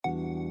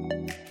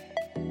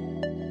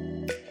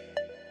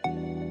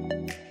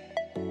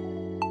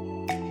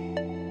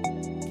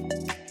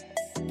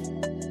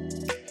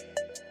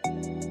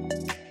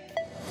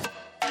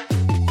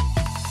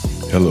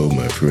Hello,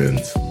 my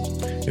friends,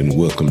 and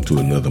welcome to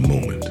another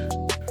moment,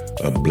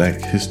 a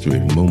Black History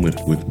Moment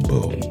with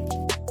Bo.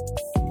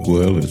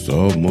 Well, it's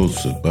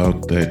almost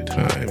about that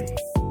time,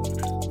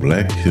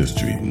 Black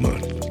History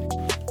Month.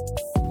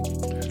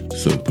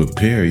 So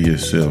prepare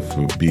yourself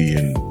for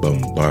being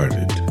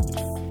bombarded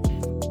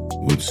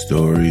with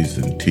stories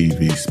and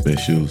TV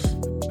specials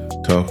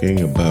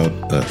talking about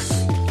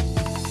us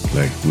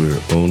like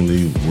we're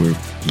only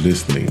worth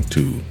listening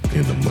to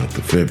in the month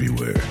of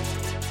February.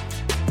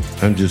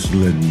 I'm just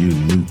letting you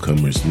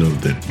newcomers know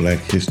that Black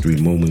History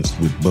Moments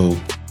with Bo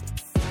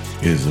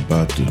is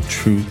about the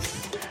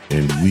truth,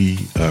 and we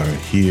are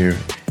here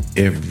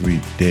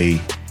every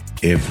day,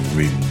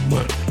 every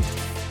month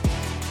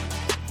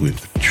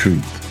with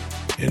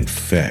truth and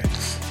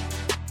facts.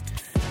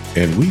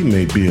 And we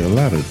may be a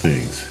lot of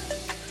things,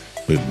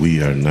 but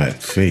we are not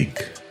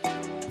fake.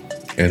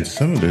 And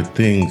some of the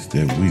things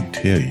that we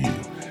tell you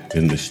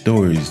and the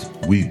stories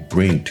we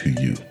bring to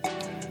you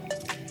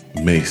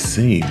may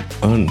seem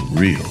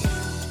unreal,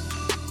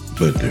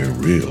 but they're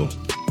real.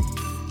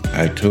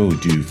 I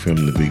told you from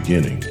the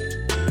beginning,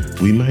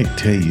 we might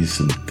tell you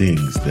some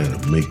things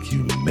that'll make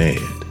you mad.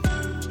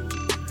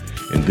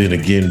 And then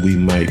again, we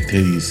might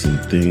tell you some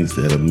things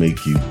that'll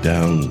make you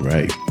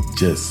downright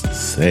just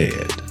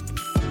sad.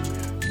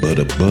 But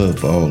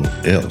above all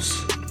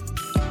else,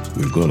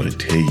 we're gonna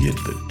tell you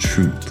the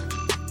truth.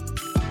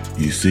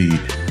 You see,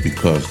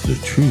 because the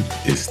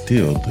truth is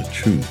still the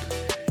truth,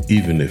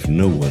 even if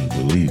no one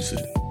believes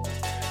it.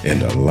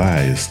 And a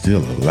lie is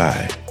still a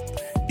lie,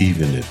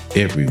 even if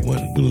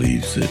everyone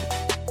believes it.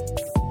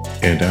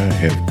 And I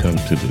have come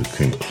to the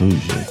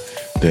conclusion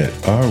that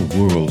our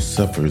world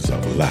suffers a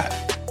lot,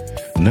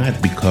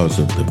 not because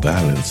of the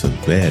violence of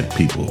bad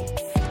people,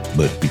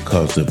 but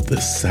because of the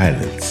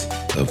silence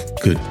of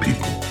good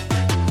people.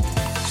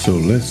 So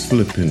let's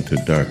slip into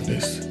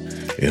darkness,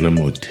 and I'm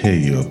going to tell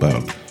you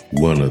about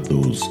one of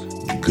those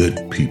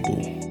good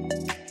people.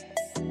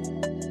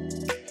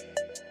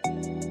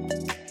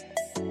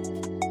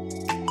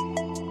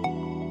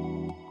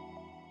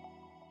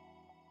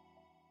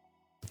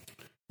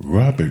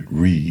 Robert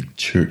Reed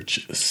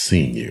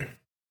Church.Sr.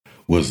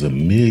 was a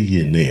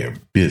millionaire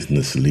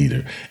business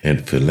leader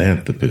and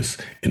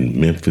philanthropist in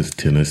Memphis,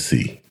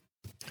 Tennessee.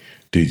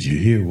 Did you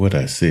hear what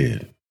I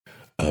said?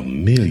 A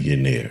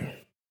millionaire.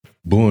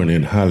 Born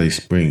in Holly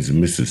Springs,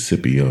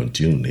 Mississippi on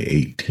June the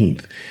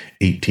 18th,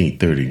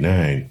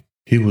 1839,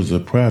 he was a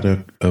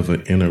product of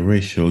an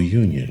interracial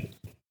union.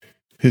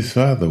 His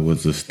father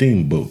was a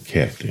steamboat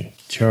captain,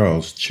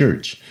 Charles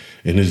Church,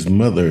 and his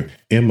mother,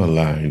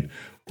 Emmeline,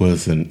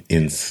 was an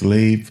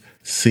enslaved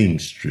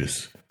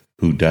seamstress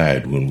who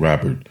died when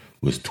Robert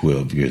was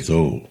 12 years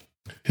old.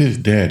 His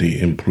daddy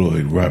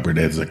employed Robert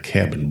as a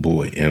cabin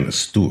boy and a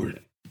steward.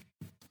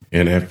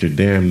 And after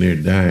damn near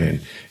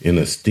dying in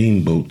a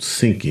steamboat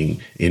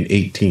sinking in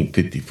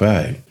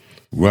 1855,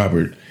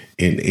 Robert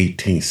in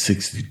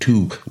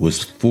 1862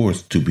 was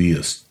forced to be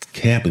a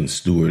cabin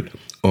steward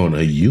on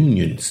a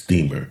Union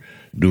steamer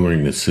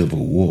during the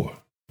Civil War.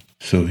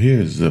 So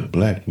here's a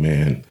black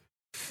man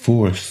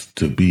forced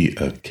to be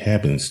a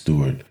cabin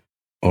steward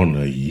on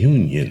a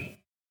Union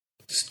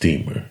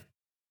steamer.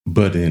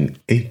 But in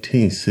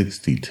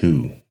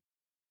 1862,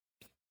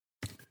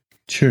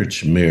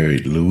 Church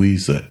married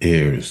Louisa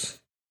Ayres,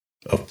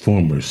 a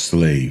former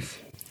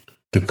slave.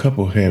 The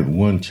couple had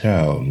one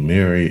child,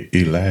 Mary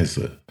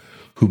Eliza,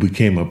 who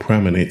became a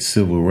prominent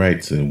civil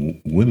rights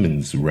and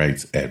women's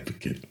rights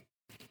advocate.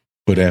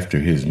 But after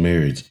his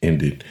marriage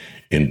ended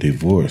in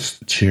divorce,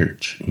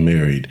 Church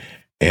married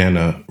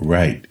Anna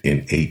Wright in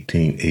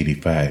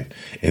 1885,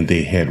 and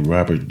they had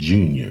Robert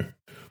Jr.,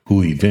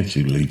 who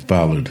eventually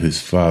followed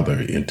his father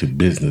into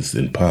business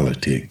and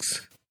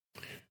politics.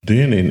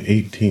 Then in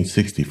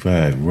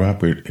 1865,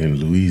 Robert and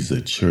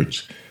Louisa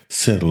Church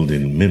settled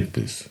in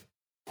Memphis,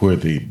 where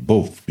they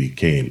both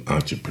became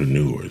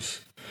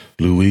entrepreneurs.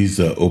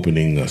 Louisa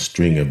opening a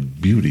string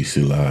of beauty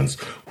salons,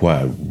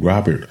 while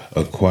Robert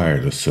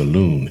acquired a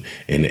saloon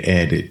and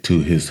added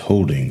to his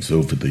holdings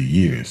over the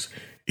years,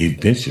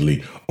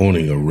 eventually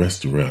owning a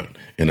restaurant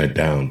and a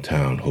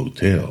downtown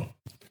hotel.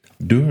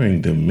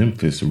 During the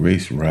Memphis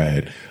race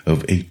riot of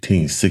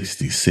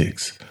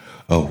 1866,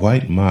 a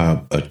white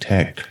mob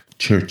attacked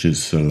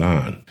Church's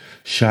salon,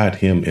 shot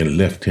him, and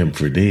left him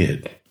for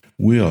dead.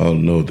 We all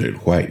know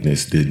that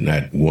whiteness did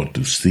not want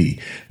to see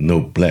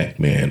no black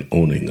man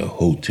owning a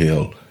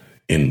hotel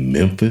in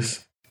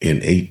Memphis in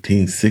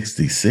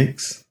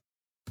 1866.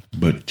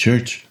 But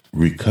Church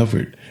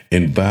recovered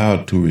and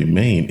vowed to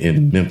remain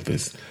in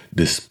Memphis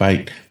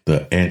despite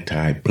the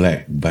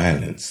anti-black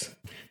violence.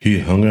 He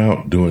hung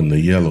out during the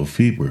yellow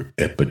fever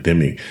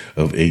epidemic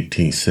of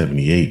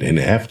 1878 and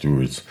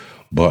afterwards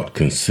bought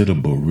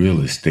considerable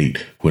real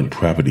estate when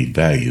property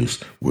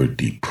values were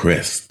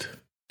depressed.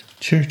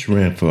 Church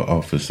ran for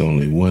office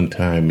only one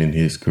time in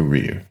his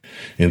career,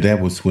 and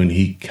that was when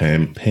he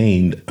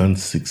campaigned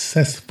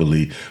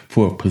unsuccessfully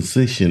for a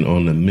position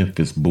on the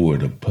Memphis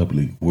Board of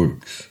Public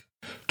Works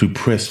to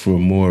press for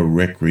more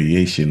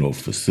recreational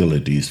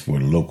facilities for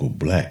local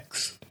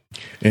blacks.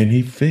 And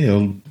he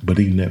failed, but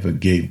he never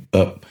gave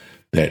up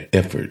that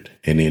effort,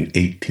 and in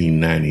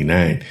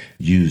 1899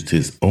 used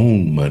his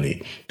own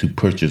money to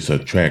purchase a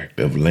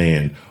tract of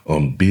land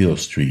on Beale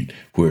Street,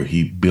 where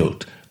he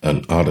built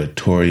an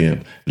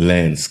auditorium,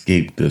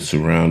 landscaped the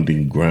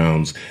surrounding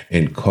grounds,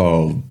 and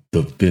called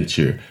the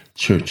venture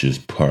Church's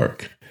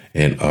Park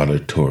and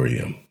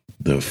Auditorium,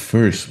 the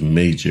first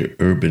major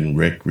urban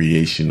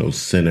recreational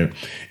center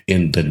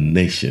in the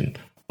nation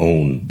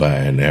owned by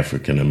an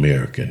African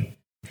American.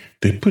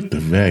 They put the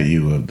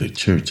value of the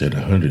church at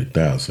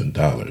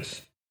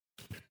 $100,000.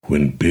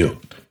 When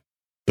built,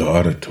 the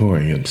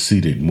auditorium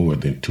seated more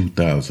than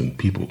 2,000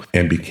 people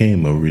and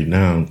became a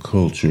renowned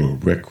cultural,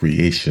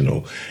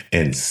 recreational,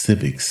 and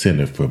civic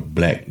center for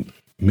Black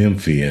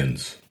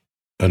Memphians.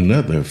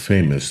 Another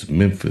famous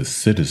Memphis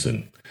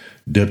citizen,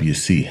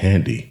 W.C.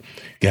 Handy,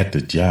 got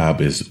the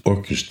job as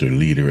orchestra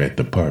leader at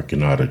the Park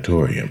and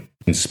Auditorium.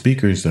 And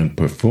speakers and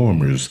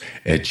performers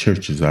at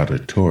Church's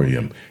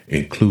Auditorium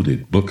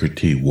included Booker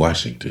T.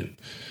 Washington,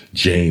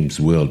 James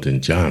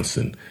Weldon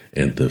Johnson,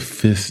 and the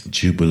Fifth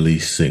Jubilee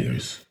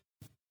Singers.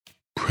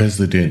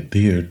 President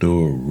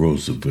Theodore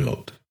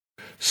Roosevelt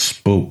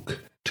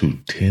spoke to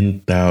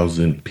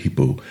 10,000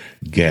 people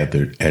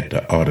gathered at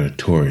the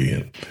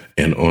auditorium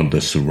and on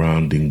the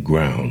surrounding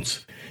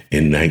grounds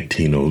in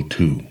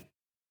 1902.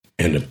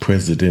 And the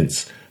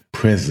president's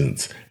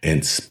presence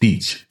and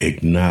speech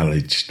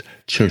acknowledged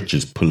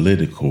Church's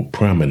political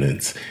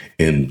prominence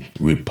in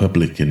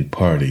Republican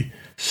Party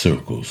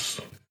circles.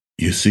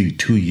 You see,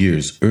 2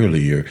 years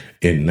earlier,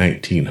 in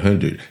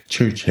 1900,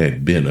 Church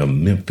had been a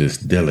Memphis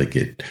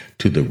delegate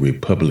to the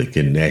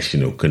Republican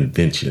National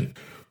Convention,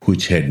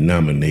 which had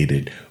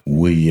nominated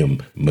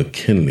William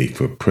McKinley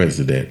for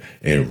president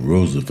and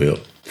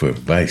Roosevelt for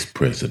vice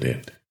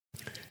president.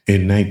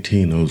 In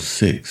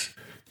 1906,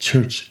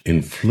 Church,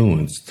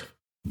 influenced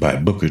by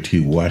Booker T.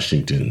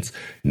 Washington's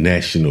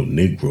National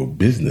Negro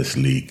Business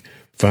League,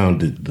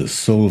 founded the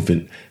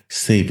Solvent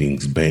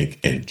Savings Bank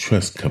and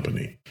Trust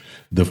Company,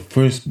 the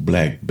first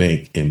black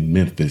bank in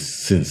Memphis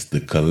since the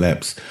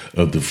collapse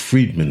of the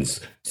Freedmen's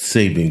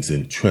Savings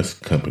and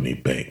Trust Company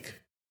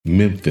Bank,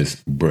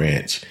 Memphis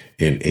branch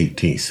in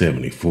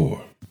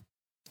 1874.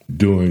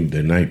 During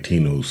the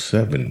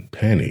 1907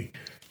 panic,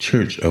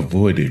 Church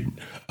avoided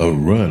a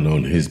run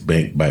on his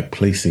bank by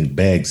placing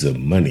bags of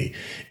money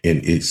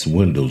in its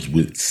windows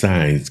with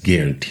signs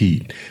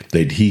guaranteed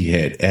that he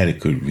had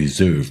adequate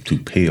reserves to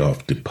pay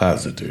off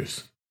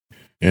depositors.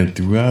 And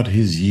throughout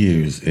his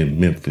years in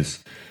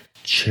Memphis,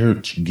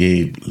 Church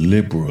gave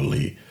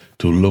liberally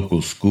to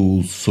local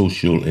schools,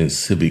 social and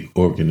civic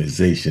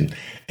organizations,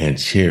 and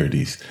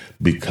charities,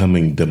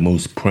 becoming the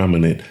most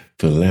prominent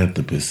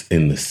philanthropist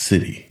in the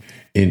city.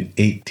 In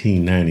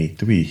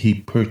 1893, he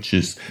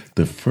purchased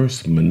the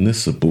first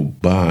municipal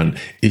bond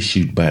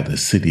issued by the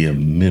city of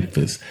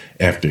Memphis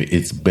after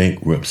its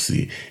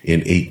bankruptcy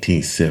in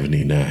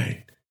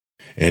 1879.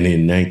 And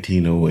in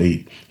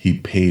 1908, he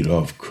paid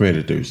off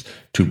creditors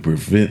to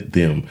prevent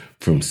them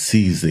from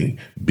seizing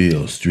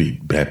Beale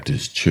Street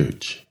Baptist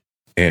Church.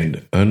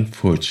 And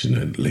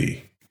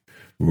unfortunately,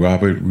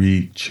 Robert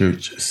Reed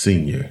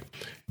Church.Sr.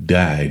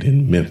 died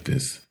in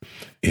Memphis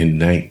in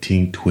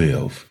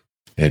 1912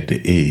 at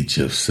the age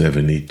of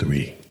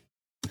 73.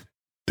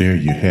 There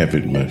you have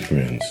it, my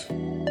friends.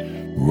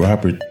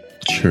 Robert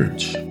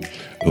Church,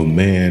 a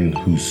man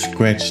who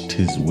scratched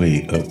his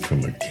way up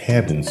from a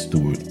cabin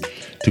steward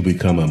to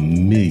become a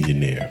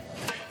millionaire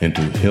and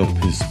to help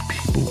his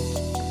people.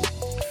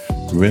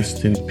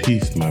 Rest in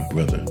peace, my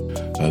brother.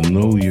 I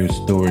know your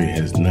story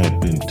has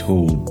not been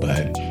told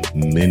by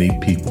many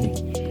people,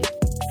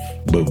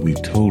 but we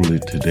told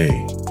it today,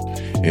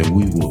 and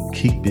we will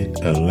keep it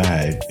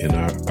alive in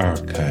our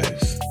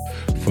archives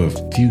for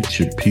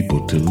future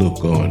people to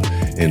look on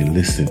and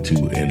listen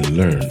to and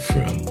learn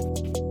from.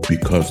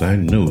 Because I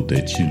know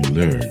that you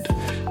learned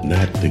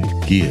not to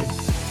give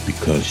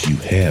because you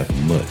have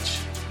much,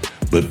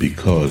 but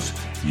because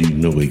you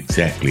know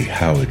exactly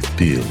how it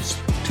feels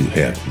to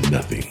have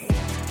nothing.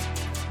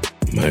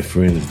 My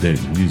friends,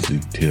 that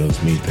music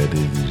tells me that it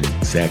is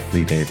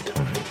exactly that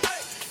time.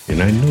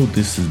 And I know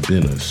this has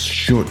been a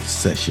short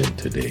session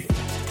today,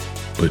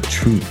 but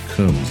truth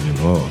comes in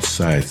all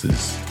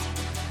sizes.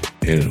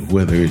 And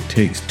whether it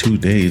takes 2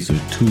 days or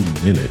 2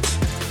 minutes,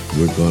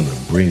 we're going to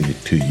bring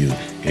it to you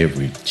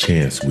every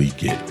chance we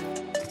get.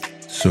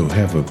 So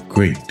have a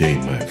great day,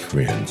 my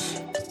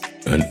friends.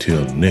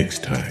 Until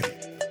next time,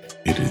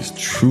 it has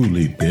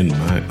truly been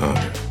my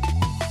honor.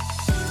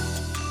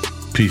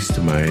 Peace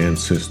to my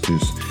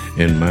ancestors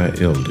and my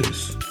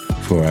elders,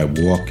 for I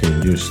walk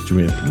in your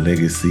strength,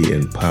 legacy,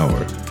 and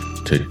power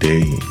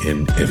today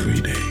and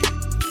every day.